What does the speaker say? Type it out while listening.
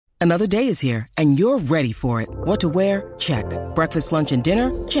Another day is here, and you're ready for it. What to wear? Check. Breakfast, lunch, and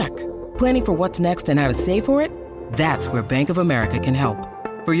dinner? Check. Planning for what's next and how to save for it? That's where Bank of America can help.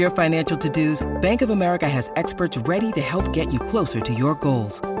 For your financial to-dos, Bank of America has experts ready to help get you closer to your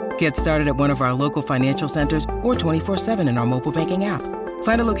goals. Get started at one of our local financial centers or 24/7 in our mobile banking app.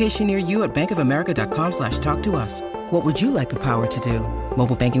 Find a location near you at bankofamerica.com/talktous. What would you like the power to do?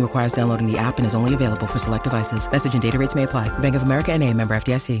 Mobile banking requires downloading the app and is only available for select devices. Message and data rates may apply. Bank of America N.A., member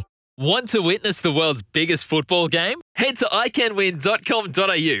FDIC. Want to witness the world's biggest football game? Head to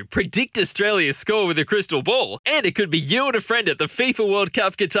iCanWin.com.au, predict Australia's score with a crystal ball, and it could be you and a friend at the FIFA World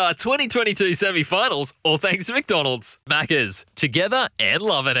Cup Qatar 2022 semi-finals, all thanks to McDonald's. Maccas, together and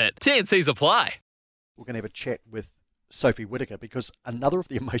loving it. TNCs apply. We're going to have a chat with Sophie Whittaker because another of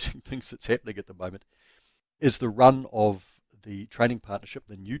the amazing things that's happening at the moment is the run of the training partnership,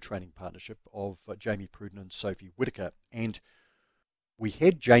 the new training partnership of Jamie Pruden and Sophie Whittaker. And we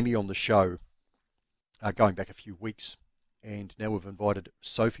had Jamie on the show going back a few weeks, and now we've invited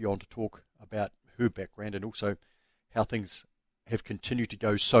Sophie on to talk about her background and also how things have continued to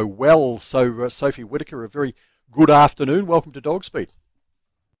go so well. So, Sophie Whittaker, a very good afternoon. Welcome to Dog Speed.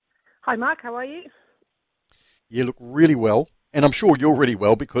 Hi, Mark. How are you? You look really well, and I'm sure you're really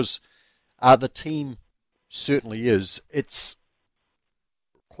well because the team certainly is. It's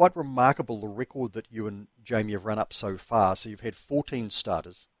quite remarkable, the record that you and Jamie have run up so far. So you've had 14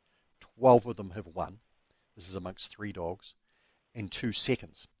 starters, 12 of them have won. This is amongst 3 dogs, and 2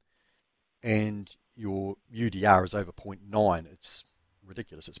 seconds. And your UDR is over 0.9. It's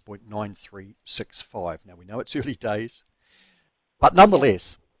ridiculous. It's 0.9365. Now, we know it's early days, but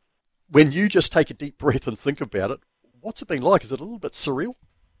nonetheless, when you just take a deep breath and think about it, what's it been like? Is it a little bit surreal?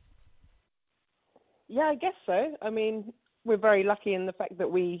 Yeah, I guess so. I mean, we're very lucky in the fact that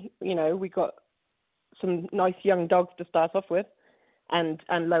we got some nice young dogs to start off with, and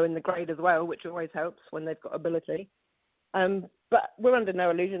low in the grade as well, which always helps when they've got ability. But we're under no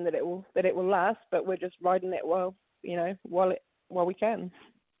illusion that it will last. But we're just riding it while we can.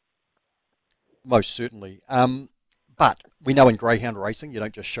 Most certainly. But we know in greyhound racing, you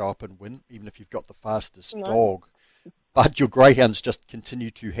don't just show up and win, even if you've got the fastest dog. But your greyhounds just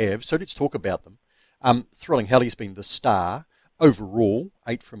continue to have. So let's talk about them. Thrilling Halley's been the star overall,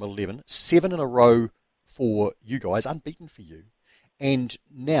 8 from 11, 7 in a row for you guys, unbeaten for you. And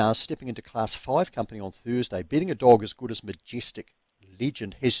now stepping into Class 5 company on Thursday, beating a dog as good as Majestic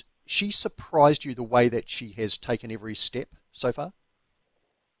Legend. Has she surprised you the way that she has taken every step so far?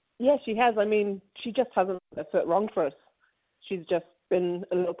 Yeah, she has. I mean, she just hasn't put a foot wrong for us. She's just been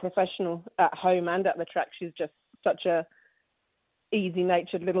a little professional at home and at the track. She's just such a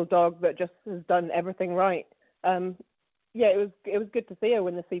easy-natured little dog that just has done everything right. It was good to see her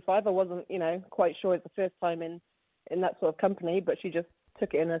win the C5. I wasn't, quite sure it's the first time in that sort of company, but she just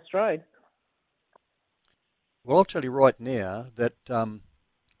took it in her stride. Well, I'll tell you right now that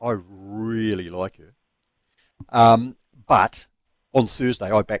I really like her. But on Thursday,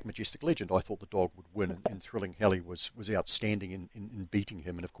 I backed Majestic Legend. I thought the dog would win, and Thrilling Halley was outstanding in beating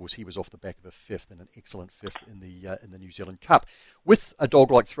him. And of course, he was off the back of a 5th and an excellent 5th in the New Zealand Cup. With a dog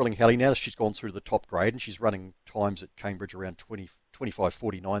like Thrilling Halley, now she's gone through the top grade, and she's running times at Cambridge around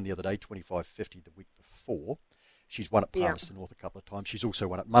 25.49 the other day, 25.50 the week before. She's won at Palmerston North a couple of times. She's also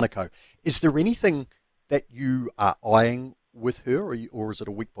won at Monaco. Is there anything that you are eyeing with her, or is it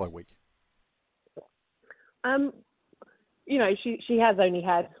a week by week? She has only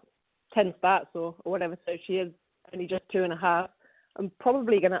had 10 starts or whatever, so she is only just 2.5. I'm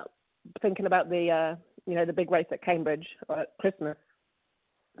probably thinking about the big race at Cambridge at Christmas,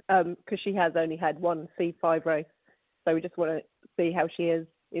 because she has only had one C5 race. So we just want to see how she is,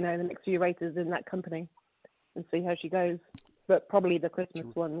 in the next few races in that company and see how she goes. But probably the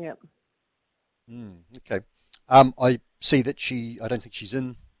Christmas one, yeah. Okay. I see that I don't think she's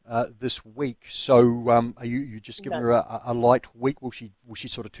in this week. So are you just giving her a light week? Will she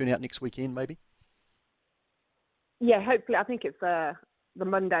sort of turn out next weekend maybe? Yeah, hopefully. I think it's the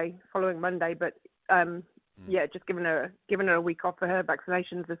following Monday. But just giving her a week off for her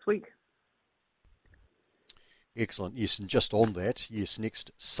vaccinations this week. Excellent. Yes, and just on that,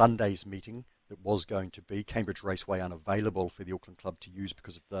 next Sunday's meeting that was going to be Cambridge Raceway unavailable for the Auckland Club to use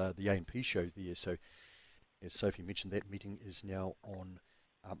because of the A&P show there. So as Sophie mentioned, that meeting is now on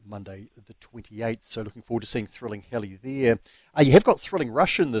Monday the 28th, so looking forward to seeing Thrilling Halley there. You have got Thrilling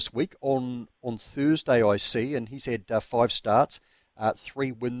Russian this week on Thursday, I see, and he's had 5 starts,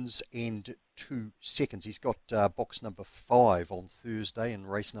 3 wins and 2 seconds. He's got box number 5 on Thursday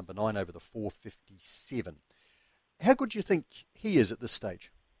and race number 9 over the 4:57. How good do you think he is at this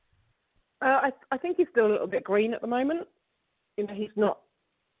stage? I think he's still a little bit green at the moment. He's not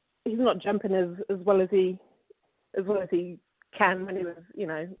he's not jumping as well as he can when he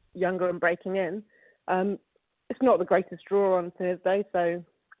was, younger and breaking in. It's not the greatest draw on Thursday, so.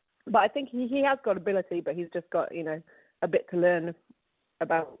 But I think he has got ability, but he's just got a bit to learn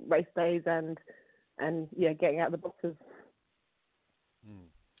about race days and getting out of the boxes.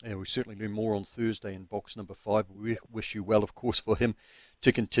 Yeah, we certainly learn more on Thursday in box number 5. We wish you well, of course, for him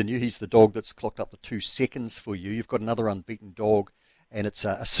to continue. He's the dog that's clocked up the 2 seconds for you. You've got another unbeaten dog, and it's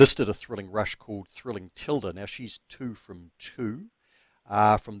assisted a thrilling rush called Thrilling Tilda. Now, she's 2 from 2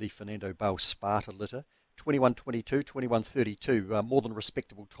 from the Fernando Bale Sparta litter. 21.22, 21.32, more than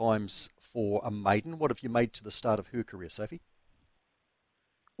respectable times for a maiden. What have you made to the start of her career, Sophie?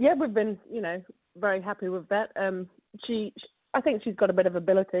 Yeah, we've been, very happy with that. I think she's got a bit of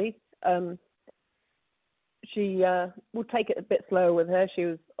ability. She will take it a bit slower with her. She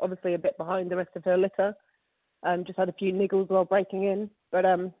was obviously a bit behind the rest of her litter. Just had a few niggles while breaking in. But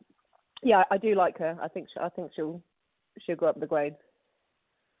yeah, I do like her. I think she'll go up the grades.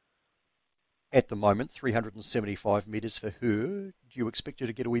 At the moment, 375 metres for her. Do you expect her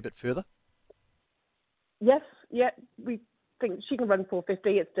to get a wee bit further? Yes, yeah. We think she can run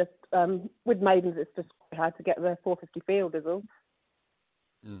 450. It's just, with maidens, it's just hard to get the 450 field, is all.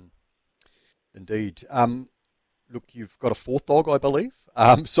 Indeed. Look, you've got a 4th dog, I believe.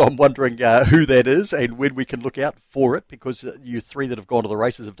 So I'm wondering who that is and when we can look out for it, because you 3 that have gone to the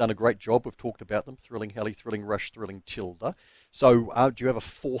races have done a great job. We've talked about them. Thrilling Heli, Thrilling Rush, Thrilling Tilda. So do you have a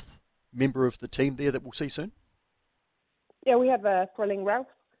 4th member of the team there that we'll see soon? Yeah, we have Thrilling Ralph,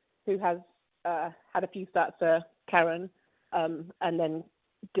 who has had a few starts for Karen, and then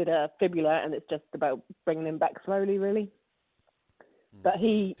did a fibula, and it's just about bringing him back slowly, really. But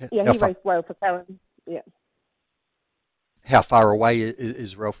he raced well for Karen. Yeah. How far away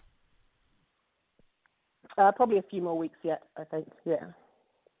is Ralph? Probably a few more weeks yet, I think. Yeah.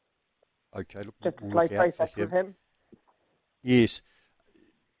 Okay, look, just we'll a slow look out process for him. with him. Yes.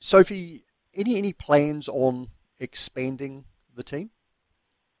 Sophie, any plans on expanding the team?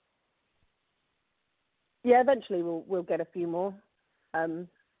 Yeah, eventually we'll get a few more. I'm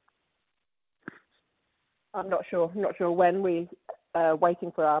not sure when. We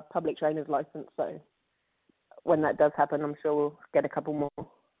waiting for our public trainer's license, so when that does happen, I'm sure we'll get a couple more.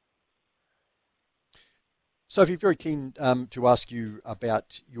 Sophie, very keen to ask you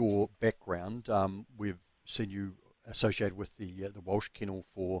about your background. We've seen you associated with the Walsh Kennel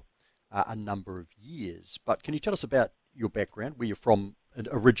for a number of years, but can you tell us about your background, where you're from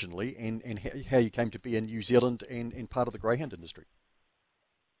originally, and how you came to be in New Zealand and part of the greyhound industry?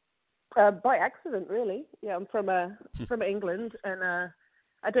 By accident, really. Yeah, I'm from England, and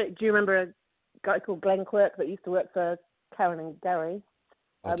do you remember a guy called Glenn Quirk that used to work for Karen and Gary?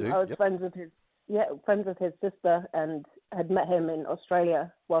 I do. I was yep. friends with his sister, and had met him in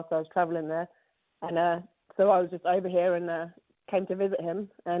Australia whilst I was travelling there, and so I was just over here and came to visit him,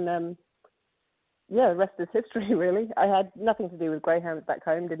 and the rest is history, really. I had nothing to do with greyhounds back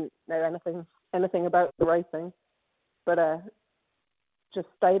home, didn't know anything about the racing, but just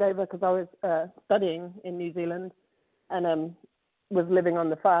stayed over because I was studying in New Zealand and was living on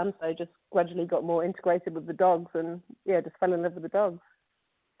the farm, so just gradually got more integrated with the dogs and, just fell in love with the dogs.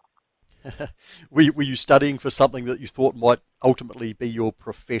 Were you studying for something that you thought might ultimately be your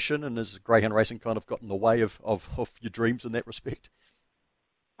profession, and has greyhound racing kind of got in the way of your dreams in that respect?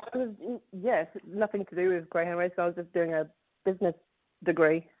 Nothing to do with greyhound racing. I was just doing a business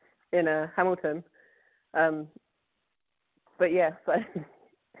degree in Hamilton. But yeah, so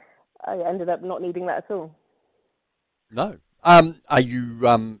I ended up not needing that at all. No. Are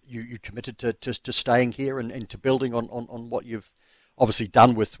you committed to staying here and to building on what you've obviously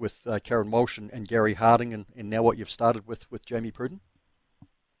done with Karen Walsh and Gary Harding and now what you've started with Jamie Pruden?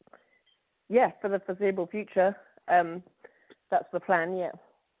 Yeah, for the foreseeable future, that's the plan, yeah.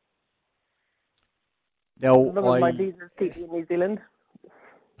 Now, as long as my visas keep me in New Zealand.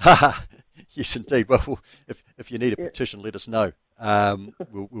 Yes, indeed. Well, if you need a petition, let us know.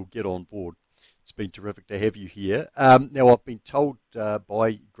 We'll get on board. It's been terrific to have you here. Now, I've been told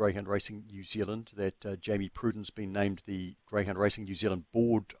by Greyhound Racing New Zealand that Jamie Pruden's been named the Greyhound Racing New Zealand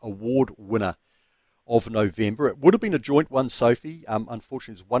Board Award winner of November. It would have been a joint one, Sophie.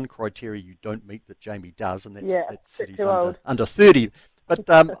 Unfortunately, there's one criteria you don't meet that Jamie does, and that's that he's under 30. But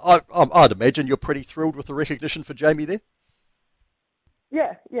I'd imagine you're pretty thrilled with the recognition for Jamie there.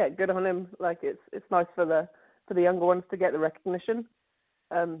 Yeah, good on him. Like it's nice for the younger ones to get the recognition.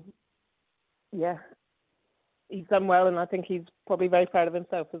 He's done well, and I think he's probably very proud of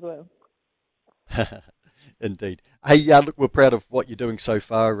himself as well. Indeed. Hey, look, we're proud of what you're doing so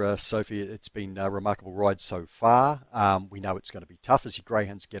far, Sophie. It's been a remarkable ride so far. We know it's going to be tough as your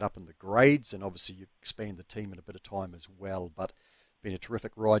greyhounds get up in the grades, and obviously you expand the team in a bit of time as well. But been a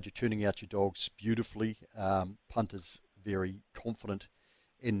terrific ride. You're tuning out your dogs beautifully. Punters very confident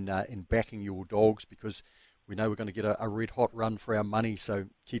in backing your dogs because we know we're going to get a red hot run for our money. So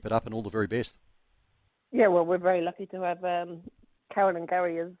keep it up and all the very best. Yeah, well, we're very lucky to have Karen and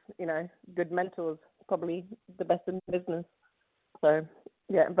Gary as, good mentors, probably the best in the business. So,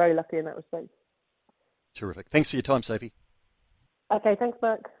 yeah, I'm very lucky in that respect. Terrific. Thanks for your time, Sophie. Okay, thanks,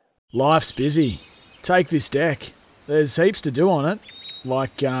 Mark. Life's busy. Take this deck. There's heaps to do on it,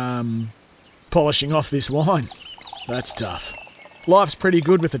 like polishing off this wine. That's tough. Life's pretty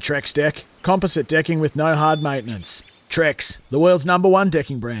good with a Trex deck. Composite decking with no hard maintenance. Trex, the world's #1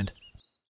 decking brand.